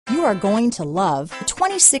you are going to love the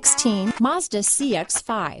 2016 Mazda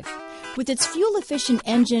CX-5. With its fuel-efficient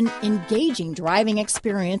engine, engaging driving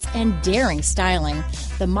experience, and daring styling,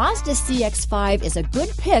 the Mazda CX-5 is a good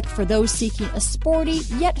pick for those seeking a sporty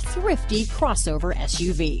yet thrifty crossover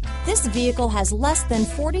SUV. This vehicle has less than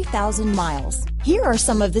 40,000 miles. Here are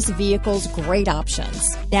some of this vehicle's great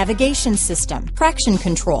options: navigation system, traction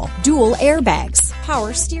control, dual airbags,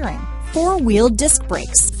 power steering, four-wheel disc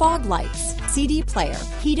brakes, fog lights, CD player,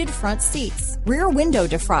 heated front seats, rear window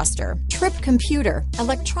defroster, trip computer,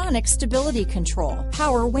 electronic stability control,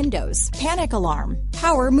 power windows, panic alarm,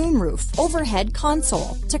 power moonroof, overhead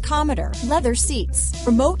console, tachometer, leather seats,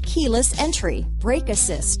 remote keyless entry, brake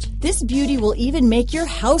assist. This beauty will even make your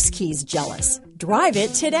house keys jealous. Drive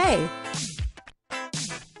it today.